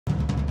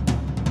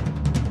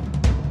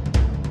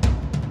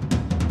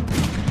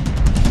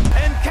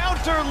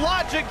after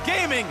Logic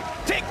Gaming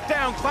take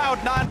down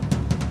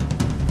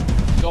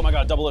Cloud9. Oh my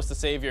god, Double Lift's the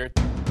savior.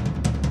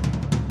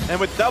 And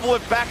with Double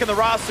Lift back in the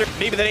roster,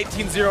 maybe that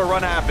 18-0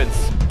 run happens.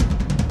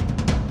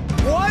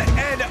 What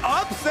an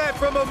upset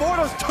from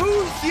Immortals,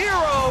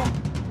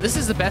 2-0. This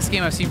is the best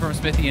game I've seen from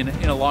Smithy in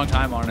a long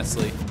time,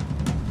 honestly.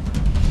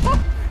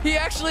 He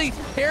actually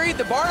parried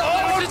the bar.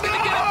 Oh, He's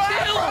gonna get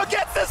a kill. Afro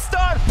gets the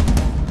stun.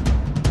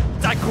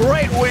 It's a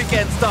great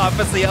weekend start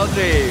for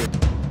CLG.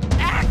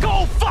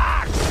 Echo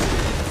Fox,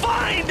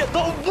 find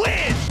the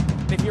win.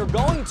 If you're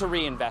going to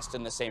reinvest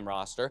in the same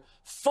roster,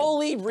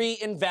 fully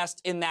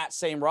reinvest in that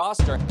same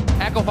roster.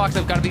 Echo Fox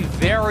have got to be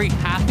very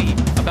happy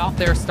about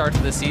their start to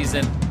the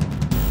season.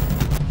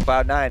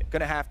 Cloud9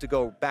 gonna have to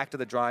go back to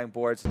the drawing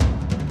boards. 12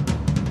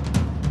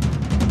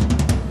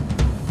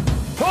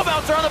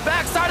 outs are on the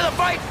backside of the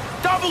fight.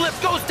 Double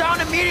Lift goes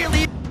down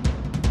immediately.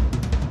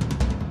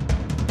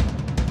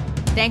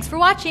 Thanks for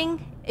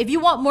watching. If you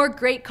want more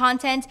great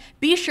content,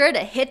 be sure to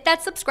hit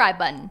that subscribe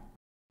button.